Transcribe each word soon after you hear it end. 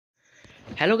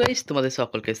Hello guys, তোমাদের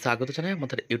সকলকে স্বাগত জানাই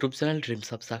আমাদের YouTube channel dreams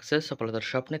of success সফলতার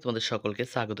স্বপ্নে তোমাদের সকলকে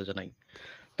স্বাগত জানাই।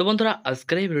 তো বন্ধুরা,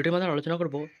 আজকের এই ভিডিওটির মধ্যে আলোচনা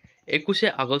করব 21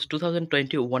 আগস্ট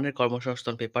 2021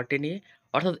 কর্মসংস্থান পেপারটি নিয়ে,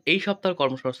 অর্থাৎ এই সপ্তাহের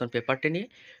কর্মসংস্থান পেপারটি নিয়ে।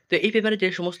 তো এই পেপারে যে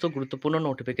সমস্ত গুরুত্বপূর্ণ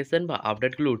নোটিফিকেশন বা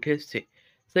আপডেটগুলো উঠে এসেছে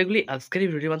সেগুলি আজকের এই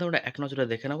ভিডিওর মাধ্যমে আমরা এক নজরে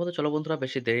দেখে নেবো। তো চলো বন্ধুরা,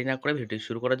 বেশি দেরি না করে ভিডিওটি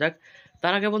শুরু করা যাক।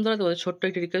 তার আগে বন্ধুরা, তোমাদের ছোট্ট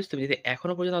একটি রিকোয়েস্ট, তুমি যদি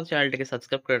এখনও পর্যন্ত আমাদের চ্যানেলটিকে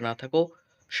সাবস্ক্রাইব করে না থাকো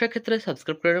সেক্ষেত্রে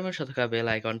সাবস্ক্রাইব করে নেবেন, সাথে থাকা বেল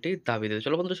আইকনটি দাবিয়ে দেবে।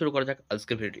 চলো বন্ধুরা, শুরু করা যাক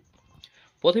আজকের ভিডিও।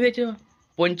 প্রথমে যে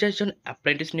 50 জন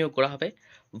অ্যাপ্রেন্টিস নিয়োগ করা হবে।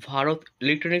 ভারত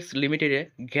ইলেকট্রনিক্স লিমিটেডে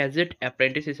গ্যাজেট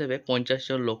অ্যাপ্রেন্টিস হিসেবে 50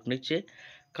 জন লোক নিচ্ছে।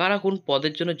 কারা কোন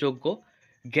পদের জন্য যোগ্য?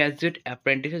 গ্যাজেট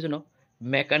অ্যাপ্রেন্টিসের জন্য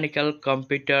মেকানিক্যাল,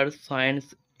 কম্পিউটার সায়েন্স,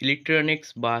 ইলেকট্রনিক্স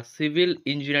বা সিভিল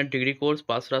ইঞ্জিনিয়ার ডিগ্রি কোর্স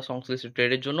পাসরা সংশ্লিষ্ট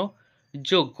ট্রেডের জন্য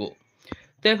যোগ্য।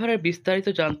 তো এবারে বিস্তারিত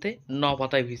জানতে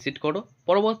পাতায় ভিজিট করো।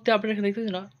 পরবর্তী আপডেট এখানে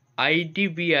দেখতেছি না,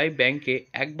 আইডিবিআই ব্যাংকে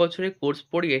 1 বছরের কোর্স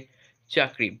পড়িয়ে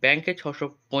চাকরি, ব্যাংকে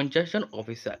 650 জন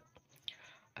অফিসার।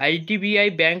 আইডিবিআই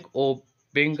ব্যাংক ও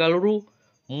Bengaluru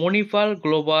Manipal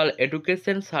global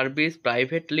education service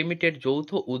private limited যৌথ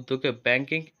উদ্যোগে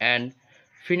banking and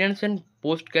financial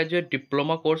post graduate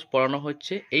diploma course পড়ানো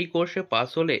হচ্ছে। এই কোর্সে পাস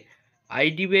হলে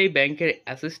আইডিবিআই ব্যাংকের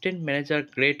অ্যাসিস্ট্যান্ট ম্যানেজার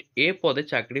গ্রেড এ পদে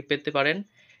চাকরি পেতে পারেন।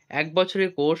 1 বছরের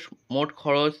কোর্স, মোট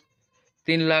খরচ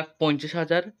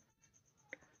 3,50,000।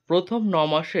 প্রথম 9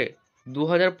 মাসে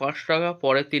 2,500 টাকা,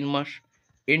 পরে 3 মাস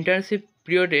ইন্টার্নশিপ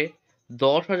পিরিয়ডে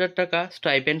 10,000 টাকা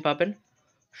স্টাইপেন্ড পাবেন।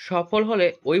 সফল হলে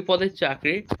ওই পদের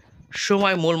চাকরির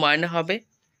সময় মূল মাইনে হবে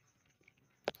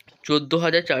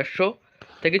 14,400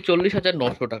 থেকে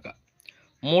 40,900 টাকা।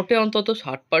 মোটে অন্তত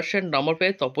 60% নম্বর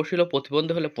পেয়ে, তপশিল ও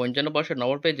প্রতিবন্ধী হলে 55%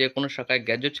 নম্বর পেয়ে যে কোনো শাখায়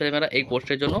গ্র্যাজুয়েট ছেলেমেয়েরা এই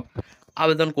কোর্সের জন্য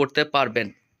আবেদন করতে পারবেন।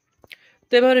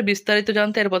 তো এবারে বিস্তারিত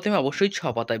জানতে এর প্রথমে অবশ্যই 6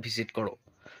 পাতায় ভিজিট করো।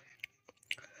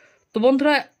 তো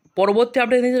বন্ধুরা, পরবর্তী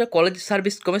আপডেট নিয়ে কলেজ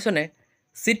সার্ভিস কমিশনে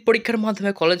সিট পরীক্ষার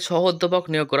মাধ্যমে কলেজ সহ অধ্যাপক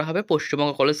নিয়োগ করা হবে।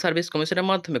 পশ্চিমবঙ্গ কলেজ সার্ভিস কমিশনের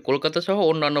মাধ্যমে কলকাতা সহ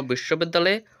অন্যান্য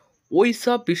বিশ্ববিদ্যালয়ে, ওই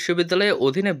সব বিশ্ববিদ্যালয়ের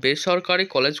অধীনে বেসরকারি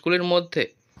কলেজগুলির মধ্যে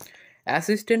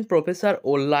অ্যাসিস্ট্যান্ট প্রফেসর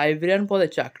ও লাইব্রেরিয়ান পদে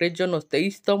চাকরির জন্য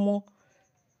 23তম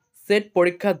সেট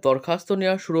পরীক্ষার দরখাস্ত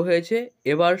নেওয়া শুরু হয়েছে।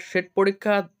 এবার সেট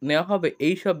পরীক্ষা নেওয়া হবে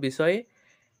এই সব বিষয়ে।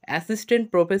 অ্যাসিস্ট্যান্ট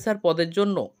প্রফেসর পদের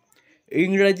জন্য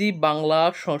ইংরেজি, বাংলা,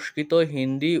 সংস্কৃত,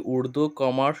 হিন্দি, উর্দু,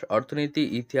 কমার্স, অর্থনীতি,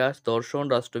 ইতিহাস, দর্শন,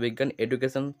 রাষ্ট্রবিজ্ঞান,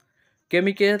 এডুকেশন,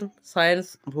 কেমিক্যাল সায়েন্স,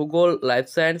 ভূগোল, life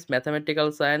science, mathematical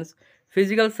science,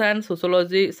 physical science,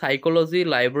 sociology, psychology,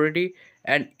 library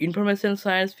and information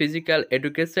science, physical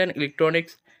education,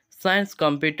 electronics science,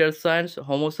 computer science,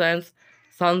 Homo science,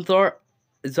 সান্তর,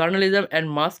 journalism and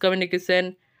mass communication,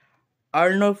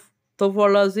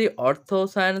 আর্নথোপোলজি, অর্থ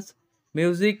সায়েন্স,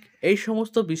 মিউজিক, এই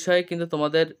সমস্ত বিষয়ে কিন্তু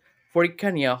তোমাদের পরীক্ষা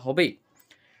নেওয়া হবে।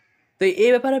 তো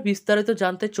এই ব্যাপারে বিস্তারিত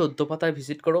জানতে 14 পাতায়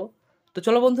ভিজিট করো। তো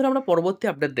চলো বন্ধুরা, আমরা পরবর্তী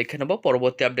আপডেট দেখে নেব।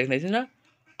 পরবর্তী আপডেট নিয়েছি না,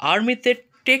 আর্মিতে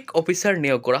টেক অফিসার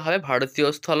নিয়োগ করা হবে। ভারতীয়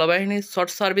স্থলবাহিনীর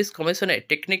শর্ট সার্ভিস কমিশনে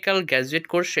টেকনিক্যাল গ্র্যাজুয়েট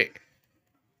কোর্সে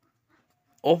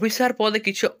অফিসার পদে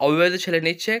কিছু অবিবাহিত ছেলে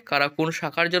নিচ্ছে। কারা কোন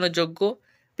শাখার জন্য যোগ্য?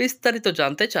 বিস্তারিত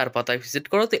জানতে 4 পাতায় ভিজিট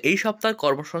করো। তো এই সপ্তাহের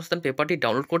কর্মসংস্থান পেপারটি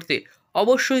ডাউনলোড করতে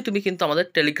অবশ্যই তুমি কিন্তু আমাদের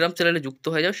টেলিগ্রাম চ্যানেলে যুক্ত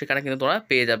হয়ে যাও, সেখানে কিন্তু তোমরা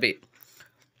পেয়ে যাবে।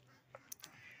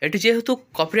 এটি যেহেতু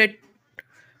কপিরাইট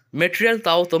মেটেরিয়াল,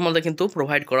 তাও তোমাদের কিন্তু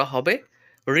প্রোভাইড করা হবে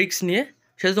রিস্ক নিয়ে,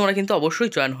 সেহেতু তোমরা কিন্তু অবশ্যই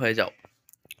জয়েন হয়ে যাও।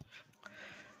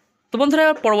 তো বন্ধুরা,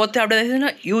 পরবর্তী আপডেট দেখছি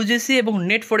না, ইউজিসি এবং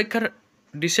নেট পরীক্ষার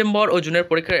ডিসেম্বর ও জুনের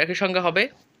পরীক্ষার একই সঙ্গে হবে।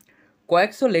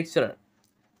 কয়েকশো লেকচারার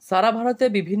সারা ভারতে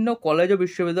বিভিন্ন কলেজ ও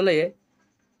বিশ্ববিদ্যালয়ে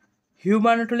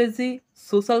হিউম্যানোলজি,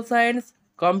 social science,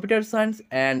 computer science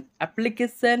and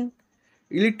application,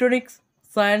 electronics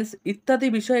science ইত্যাদি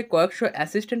বিষয়ে কয়েকশো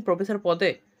অ্যাসিস্ট্যান্ট প্রফেসর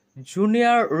পদে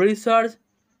জুনিয়র রিসার্চ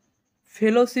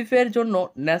ফেলোশিপের জন্য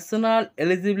ন্যাশনাল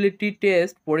এলিজিবিলিটি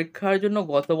টেস্ট পরীক্ষার জন্য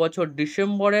গত বছর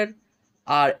ডিসেম্বরের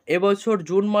আর এবছর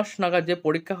জুন মাস নাগাদ যে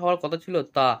পরীক্ষা হওয়ার কথা ছিল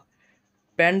তা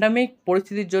প্যান্ডামিক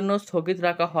পরিস্থিতির জন্য স্থগিত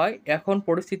রাখা হয়। এখন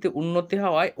পরিস্থিতি উন্নতি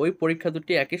হওয়ায় ওই পরীক্ষা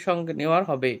দুটি একই সঙ্গে নেওয়ার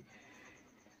হবে।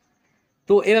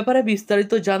 তো এ ব্যাপারে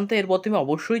বিস্তারিত জানতে এর প্রথমে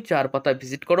অবশ্যই 4 পাতায়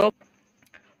ভিজিট করো।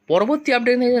 পরবর্তী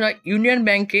আপডেট নিয়ে ইউনিয়ন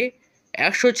ব্যাংকে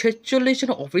 146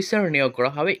 জন অফিসার নিয়োগ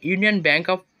করা হবে। Union bank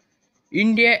of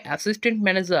India assistant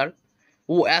manager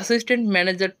O assistant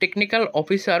manager technical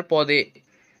officer পদে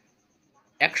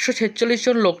 146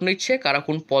 জন লোক নিচ্ছে। কারা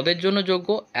কোন পদের জন্য যোগ্য?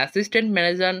 অ্যাসিস্ট্যান্ট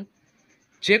ম্যানেজার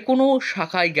যে কোনো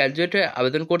শাখায় গ্র্যাজুয়েটে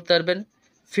আবেদন করতে পারবেন।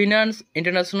 Finance,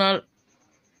 international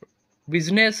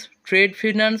business, trade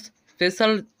finance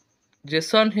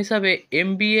specialisation হিসাবে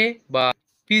MBA বা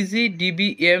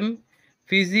PGDBM,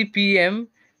 PGPM,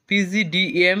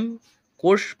 PGDM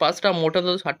কোর্স পাসটা মোটা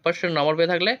 60% নম্বর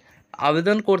পেয়ে থাকলে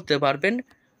আবেদন করতে পারবেন।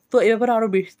 তো এ ব্যাপারে আরও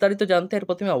বিস্তারিত জানতে এর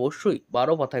প্রথমে অবশ্যই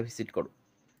 12 পাতায় ভিজিট করো।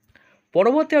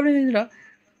 পরবর্তী আপডেট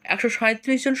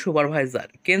 137 জন সুপারভাইজার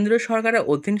কেন্দ্রীয় সরকারের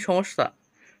অধীন সংস্থা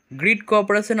গ্রিড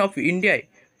কর্পোরেশন অফ ইন্ডিয়ায়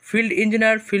field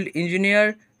engineer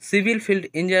civil field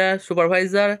engineer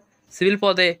supervisor civil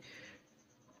পদে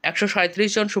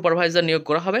 137 জন সুপারভাইজার নিয়োগ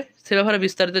করা হবে। সে ব্যাপারে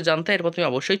বিস্তারিত জানতে এর প্রথমে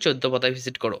অবশ্যই 14 পাতায়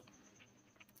ভিজিট করো।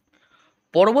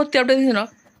 পরবর্তী আপডেট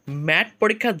ম্যাট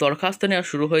পরীক্ষার দরখাস্ত নেওয়া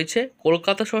শুরু হয়েছে।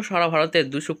 কলকাতা সহ সারা ভারতের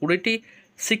 220টি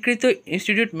স্বীকৃত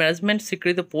ইনস্টিটিউট ম্যানেজমেন্ট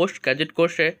স্বীকৃত পোস্ট গ্র্যাজুয়েট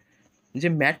কোর্সে যে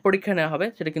ম্যাট পরীক্ষা নেওয়া হবে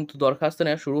সেটা কিন্তু দরখাস্ত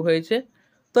নেওয়া শুরু হয়েছে।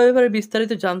 তো এবারে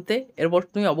বিস্তারিত জানতে এরপর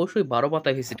তুমি অবশ্যই 12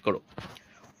 পাতায় ভিজিট করো।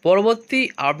 পরবর্তী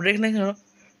আপডেট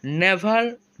নেভাল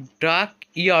ডাক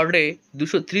ইয়ার্ডে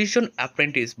 230 জন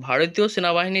অ্যাপ্রেন্টিস ভারতীয়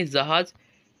সেনাবাহিনীর জাহাজ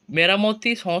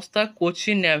মেরামতি সংস্থা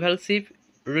Cochin Naval sheep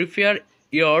repair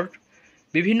yard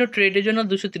বিভিন্ন ট্রেডের জন্য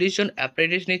 230 জন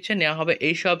অ্যাপ্রেন্টিস নেওয়া হবে।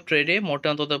 এইসব ট্রেডে মোটে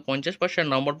অন্তত 50%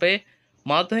 নম্বর পেয়ে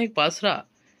মাধ্যমিক পাসরা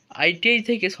আইটিআই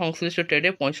থেকে সংশ্লিষ্ট ট্রেডে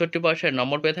 65%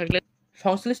 নম্বর পেয়ে থাকলে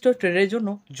সংশ্লিষ্ট ট্রেডের জন্য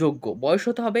যোগ্য। বয়স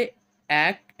হতে হবে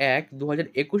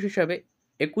 1/1/2021 হিসাবে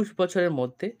 21 বছরের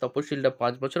মধ্যে। তপশিলরা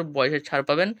 5 বছর বয়সে ছাড়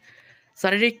পাবেন।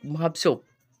 শারীরিক মাপজোক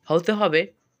হতে হবে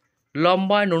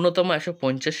লম্বায় ন্যূনতম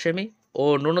 150 সেমি ও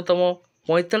ন্যূনতম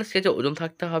 45 কেজি ওজন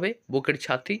থাকতে হবে। বুকের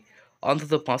ছাতি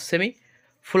অন্তত 5 সেমি।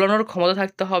 ফুলানোর ক্ষমতা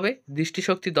থাকতে হবে।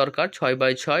 দৃষ্টিশক্তি দরকার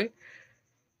 6/6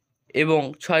 এবং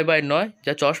 6/9,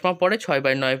 যা চশমা পড়ে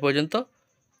 6/9 পর্যন্ত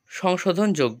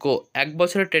সংশোধনযোগ্য। 1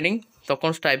 বছরের ট্রেনিং, তখন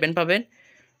স্টাইপেন্ড পাবেন।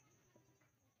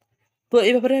 তো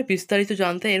এই ব্যাপারে বিস্তারিত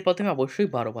জানতে এর প্রথমে অবশ্যই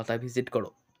 12 পাতায় ভিজিট করো।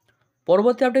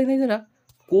 পরবর্তী আপডেট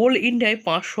কোল ইন্ডিয়ায়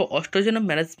 508 জন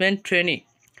ম্যানেজমেন্ট ট্রেনি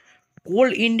কোল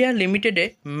ইন্ডিয়া লিমিটেডে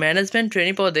ম্যানেজমেন্ট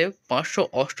ট্রেনি পদে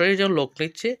 588 জন লোক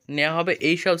নেওয়া হবে।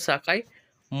 এইসব শাখায়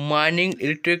mining,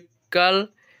 electrical,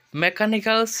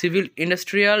 mechanical, civil,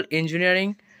 industrial, engineering,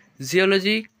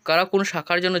 geology কারা কোন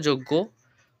শাখার জন্য যোগ্য।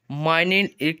 মাইনিং,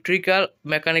 ইলেকট্রিক্যাল,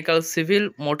 মেকানিক্যাল, সিভিল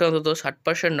মোটে অন্তত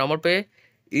 60% নম্বর পেয়ে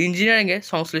ইঞ্জিনিয়ারিংয়ে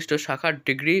সংশ্লিষ্ট শাখার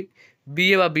ডিগ্রি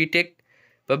বিএ বা বিটেক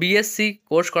বা বিএসসি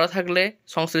কোর্স করা থাকলে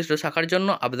সংশ্লিষ্ট শাখার জন্য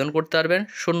আবেদন করতে পারবেন।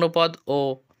 শূন্যপদ ও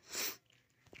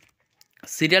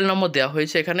সিরিয়াল নম্বর দেওয়া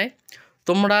হয়েছে এখানে,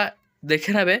 তোমরা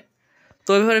দেখে নেবে। তো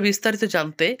এভাবে বিস্তারিত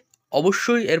জানতে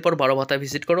অবশ্যই এরপর 12 পাতায়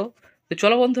ভিজিট করো। তো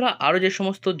চলো বন্ধুরা, আরও যে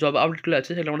সমস্ত জব আপডেটগুলো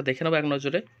আছে সেগুলো আমরা দেখে নেবো এক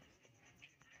নজরে।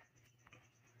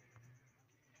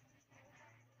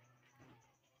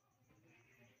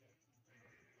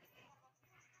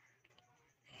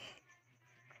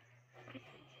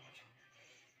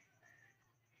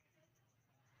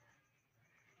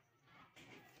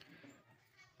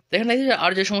 এখানে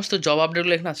আর যে সমস্ত জব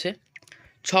আপডেটগুলো এখানে আছে,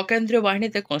 6 কেন্দ্রীয়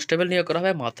বাহিনীতে কনস্টেবল নিয়োগ করা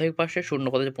হবে। মাধ্যমিক পাশে শূন্য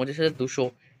পদে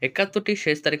 25,271টি।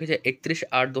 শেষ তারিখ হচ্ছে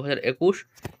 31/8/2021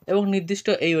 এবং নির্দিষ্ট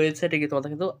এই ওয়েবসাইটে গিয়ে তোমাদের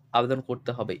কিন্তু আবেদন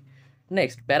করতে হবে।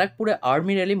 নেক্সট, ব্যারাকপুরে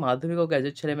আর্মি র্যালি মাধ্যমিক ও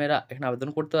গ্র্যাজুয়েট ছেলেমেয়েরা এখানে আবেদন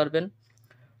করতে পারবেন।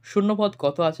 শূন্যপদ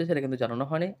কত আছে সেটা কিন্তু জানানো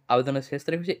হয়নি। আবেদনের শেষ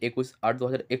তারিখ হচ্ছে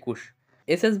 21/8/2021।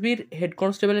 এসএসবির হেড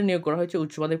কনস্টেবলের নিয়োগ করা হয়েছে।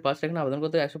 উচ্চ মাধ্যমিক পাশ এখানে আবেদন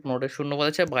করতে 115টা শূন্যপদ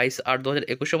আছে।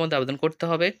 22/8/2021 মধ্যে আবেদন করতে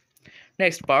হবে।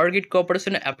 নেক্সট, পাওয়ার গ্রিড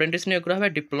কর্পোরেশনে অ্যাপ্রেন্টিস নিয়োগ করা হবে।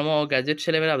 ডিপ্লোমা ও গ্র্যাজুয়েট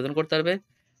ছেলেমেয়েরা আবেদন করতে পারবে।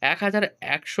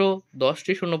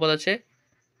 1110টি শূন্যপদ আছে।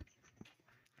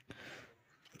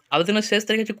 আবেদনের শেষ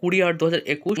তারিখ হচ্ছে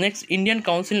 20/8/2021। Next, Indian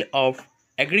council of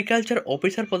agriculture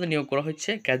officer পদে নিয়োগ করা হচ্ছে।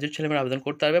 গ্র্যাজুয়েট ছেলেমেয়েরা আবেদন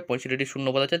করতে পারবে। 65টি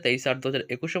শূন্যপদ আছে।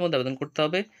 23/8/2021 মধ্যে আবেদন করতে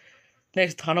হবে।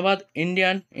 Next, Dhanbad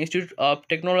Indian institute of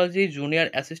technology junior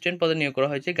assistant পদে নিয়োগ করা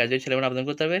হয়েছে। গ্র্যাজুয়েট ছেলেমেয়েরা আবেদন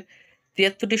করতে হবে।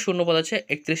 73টি শূন্যপদ আছে।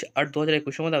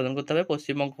 31/8/2021 মধ্যে আবেদন করতে হবে।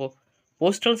 পশ্চিমবঙ্গ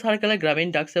পোস্টাল সার্কেলে গ্রামীণ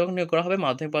ডাক সেবক নিয়োগ করা হবে।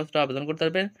 মাধ্যমিক পাশে আবেদন করতে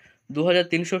পারবেন।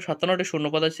 2357টি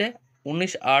শূন্যপদ আছে।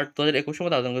 19/8/2021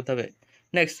 মধ্যে আবেদন করতে হবে।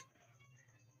 নেক্সট,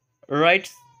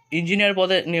 রাইটস ইঞ্জিনিয়ার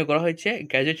পদে নিয়োগ করা হয়েছে।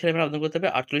 গ্র্যাজুয়েট ছেলেমেয়েরা আবেদন করতে হবে।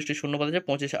 48টি শূন্যপদ আছে।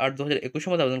 25/8/2021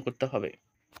 মধ্যে আবেদন করতে হবে।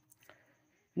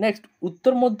 নেক্সট,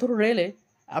 উত্তর মধ্য রেলে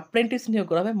অ্যাপ্রেন্টিস নিয়োগ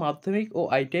করা হবে। মাধ্যমিক ও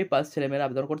আইটিআই পাস ছেলেমেয়েরা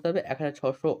আবেদন করতে হবে।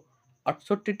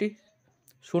 1668টি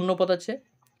শূন্যপদ আছে।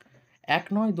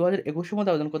 1/9/2021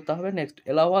 মধ্যে আবেদন করতে হবে। নেক্সট,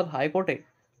 এলাহাবাদ হাইকোর্টে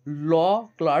ল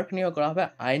ক্লার্ক নিয়োগ করা হবে।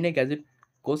 আইনে গ্র্যাজুয়েট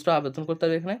কোর্সটা আবেদন করতে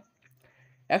হবে। এখানে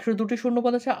 102টি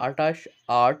শূন্যপদ আছে।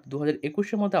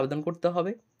 28/8/2021 মধ্যে আবেদন করতে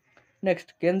হবে। নেক্সট,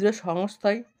 কেন্দ্রীয়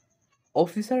সংস্থায়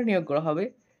অফিসার নিয়োগ করা হবে।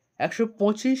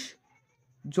 125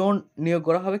 জন নিয়োগ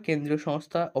করা হবে কেন্দ্রীয়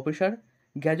সংস্থা অফিসার।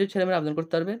 গ্র্যাজুয়েট ছেলেমেয়েরা আবেদন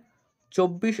করতে পারবে।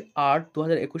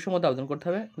 24/8/2021 মধ্যে আবেদন করতে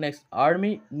হবে। নেক্সট,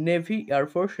 আর্মি, নেভি,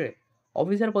 এয়ারফোর্সে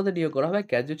অফিসার পদে নিয়োগ করা হবে।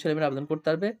 গ্র্যাজুয়েট ছেলেমেয়েরা আবেদন করতে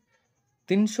পারবে।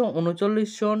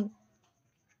 339 জন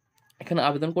এখানে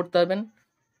আবেদন করতে পারবেন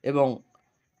এবং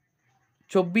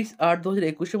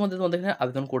 24/8/2021 মধ্যে তোমাদের এখানে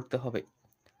আবেদন করতে হবে।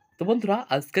 তো বন্ধুরা,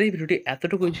 আজকের এই ভিডিওটি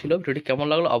এতটুকুই ছিল। ভিডিওটি কেমন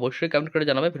লাগলো অবশ্যই কমেন্ট করে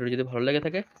জানাবে। ভিডিওটি যদি ভালো লেগে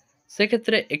থাকে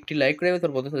সেক্ষেত্রে একটি লাইক করে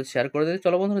তোর বন্ধুদের সাথে শেয়ার করে দিতে।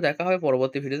 চলো বন্ধুরা দেখা হবে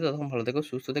পরবর্তী ভিডিওতে। ততক্ষণ ভালো থেকো,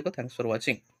 সুস্থ থেকো। Thanks for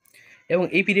watching. এবং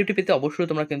এই পিডিএফটি পেতে অবশ্যই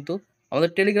তোমরা কিন্তু আমাদের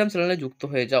টেলিগ্রাম চ্যানেলে যুক্ত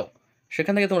হয়ে যাও।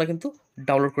 সেখান থেকে তোমরা কিন্তু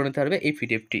ডাউনলোড করে নিতে পারবে এই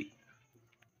পিডিএফটি।